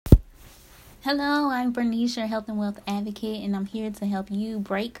Hello, I'm Bernice, your health and wealth advocate, and I'm here to help you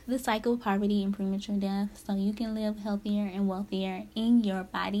break the cycle of poverty and premature death so you can live healthier and wealthier in your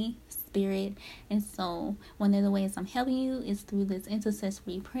body, spirit, and soul. One of the ways I'm helping you is through this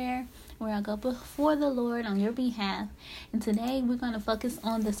intercessory prayer where I go before the Lord on your behalf. And today we're going to focus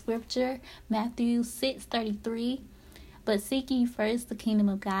on the scripture, Matthew 6:33. But seek ye first the kingdom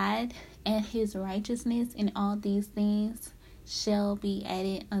of God and his righteousness, and all these things shall be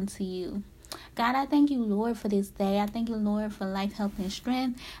added unto you. God, I thank you, Lord, for this day. I thank you, Lord, for life, health, and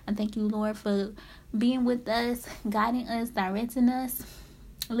strength. I thank you, Lord, for being with us, guiding us, directing us,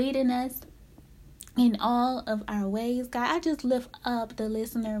 leading us in all of our ways. God, I just lift up the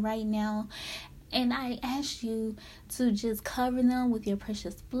listener right now. And I ask you to just cover them with your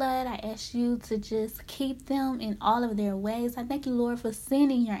precious blood. I ask you to just keep them in all of their ways. I thank you, Lord, for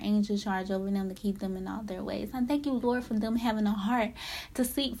sending your angel charge over them to keep them in all their ways. I thank you, Lord, for them having a heart to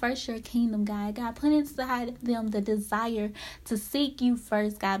seek first your kingdom, God. God, put inside them the desire to seek you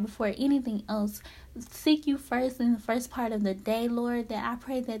first, God, before anything else. Seek you first in the first part of the day, Lord, that I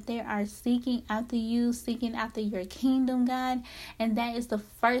pray that they are seeking after you, seeking after your kingdom, God, and that is the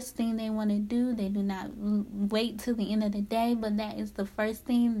first thing they want to do. They do not wait till the end of the day, but that is the first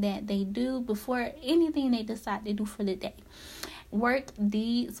thing that they do before anything they decide to do for the day. Work,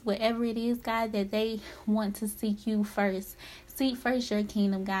 deeds, whatever it is, God, that they want to seek you first. Seek first your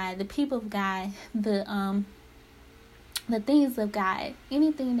kingdom, God, the people of God, the things of God,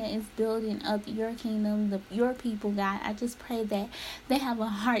 anything that is building up your kingdom, your people, God. I just pray that they have a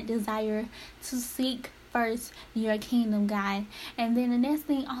heart desire to seek first your kingdom, God. And then the next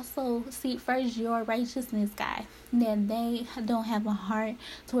thing, also seek first your righteousness, God. That they don't have a heart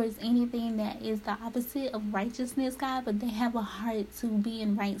towards anything that is the opposite of righteousness, God, but they have a heart to be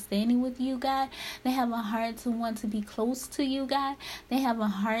in right standing with you, God. They have a heart to want to be close to you, God. They have a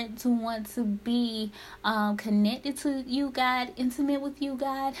heart to want to be connected to you, God, intimate with you,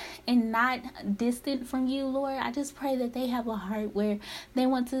 God, and not distant from you, Lord. I just pray that they have a heart where they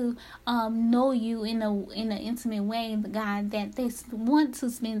want to know you in an intimate way, God, that they want to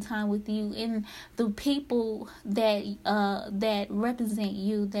spend time with you and the people that represent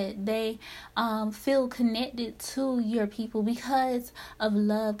you, that they feel connected to your people because of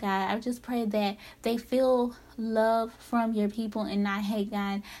love, God. I just pray that they feel love from your people and not hate,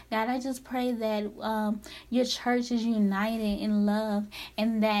 God. God, I just pray that your church is united in love,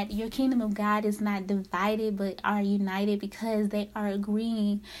 and that your kingdom of God is not divided but are united because they are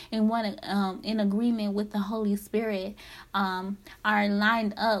agreeing in in agreement with the Holy Spirit, are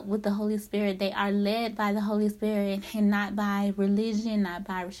lined up with the Holy Spirit. They are led by the Holy Spirit and not by religion, not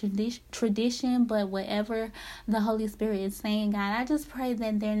by tradition, but whatever the Holy Spirit is saying, God. I just pray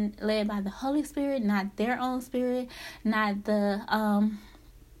that they're led by the Holy Spirit, not their own spirit, not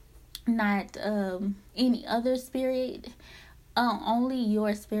any other spirit, only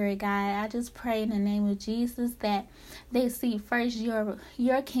your spirit, God. I just pray in the name of Jesus that they see first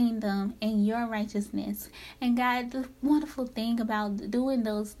your kingdom and your righteousness. And God, the wonderful thing about doing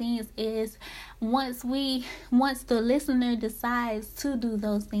those things is once the listener decides to do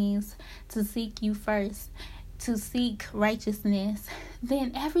those things, to seek you first, to seek righteousness,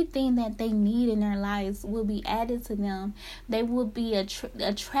 then everything that they need in their lives will be added to them. They will be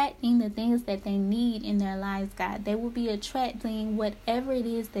attracting the things that they need in their lives, God. They will be attracting whatever it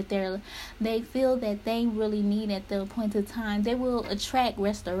is that they feel that they really need at the appointed time. They will attract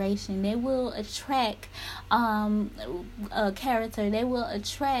restoration. They will attract character. They will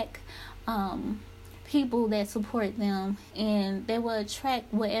attract people that support them, and they will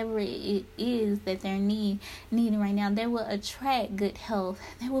attract whatever it is that they're needing right now. They will attract good health.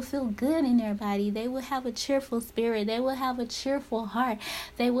 They will feel good in their body. They will have a cheerful spirit. They will have a cheerful heart.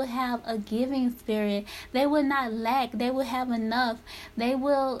 They will have a giving spirit. They will not lack. They will have enough. They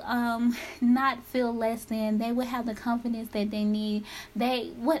will not feel less than. They will have the confidence that they need.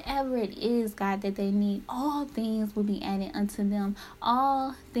 Whatever it is, God, that they need, all things will be added unto them.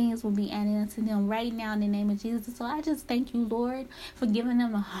 All things will be added unto them right now in the name of Jesus. So I just thank you, Lord, for giving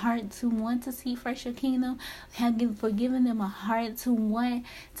them a heart to want to seek first your kingdom, for giving them a heart to want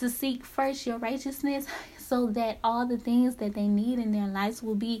to seek first your righteousness, so that all the things that they need in their lives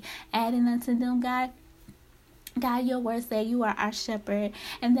will be added unto them, God. God, your word says you are our shepherd,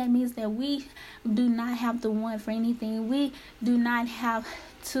 and that means that we do not have to want for anything. We do not have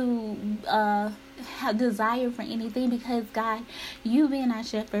have desire for anything, because God, you being our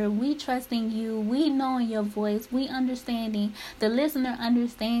shepherd, we trust in you, we knowing your voice, we understanding, the listener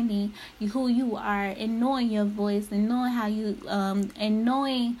understanding who you are, and knowing your voice, and knowing how you and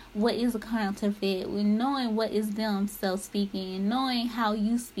knowing what is a counterfeit, and knowing what is them self-speaking, and knowing how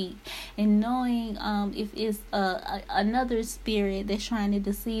you speak, and knowing if it's another spirit that's trying to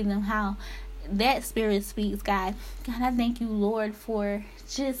deceive them, how that spirit speaks. God, I thank you, Lord, for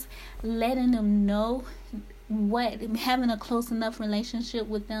just letting them know having a close enough relationship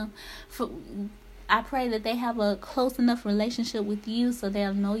with them. I pray that they have a close enough relationship with you so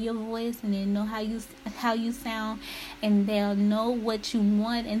they'll know your voice, and they'll know how you sound, and they'll know what you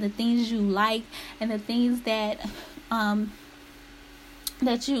want, and the things you like, and the things that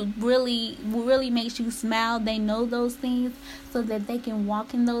that you really makes you smile. They know those things so that they can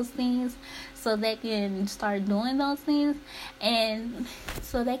walk in those things, so they can start doing those things, and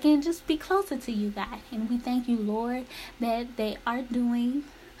so they can just be closer to you, God. And we thank you, Lord, that they are doing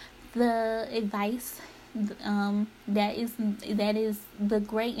the advice that is the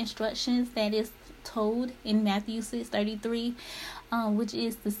great instructions that is told in Matthew 6:33, which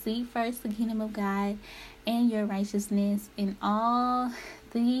is to seek first the kingdom of God and your righteousness, and all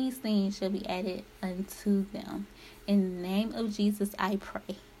these things shall be added unto them. In the name of Jesus I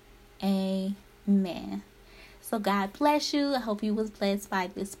pray. Amen. So God bless you. I hope you was blessed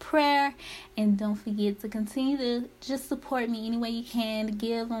by this prayer, and don't forget to continue to just support me any way you can.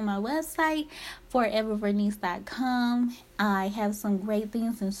 Give on my website, foreververnice.com. I have some great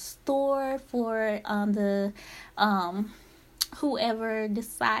things in store for whoever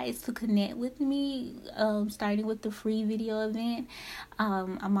decides to connect with me, starting with the free video event.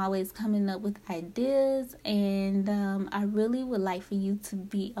 I'm always coming up with ideas, and I really would like for you to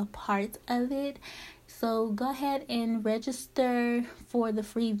be a part of it. So go ahead and register for the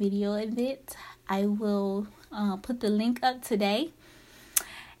free video event. I will put the link up today.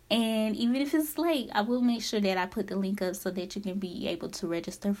 And even if it's late, I will make sure that I put the link up so that you can be able to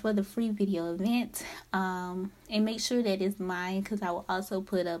register for the free video event. And make sure that it's mine, because I will also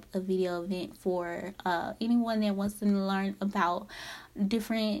put up a video event for anyone that wants to learn about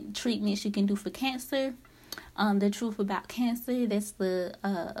different treatments you can do for cancer. The Truth About Cancer, that's the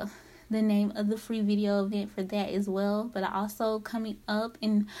name of the free video event for that as well. But I also coming up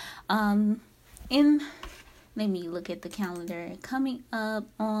in let me look at the calendar. Coming up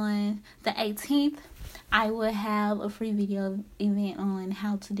on the 18th, I will have a free video event on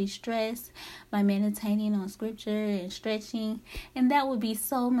how to de-stress by meditating on scripture and stretching. And that would be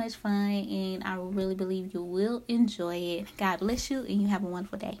so much fun, and I really believe you will enjoy it. God bless you, and you have a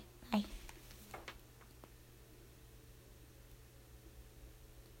wonderful day.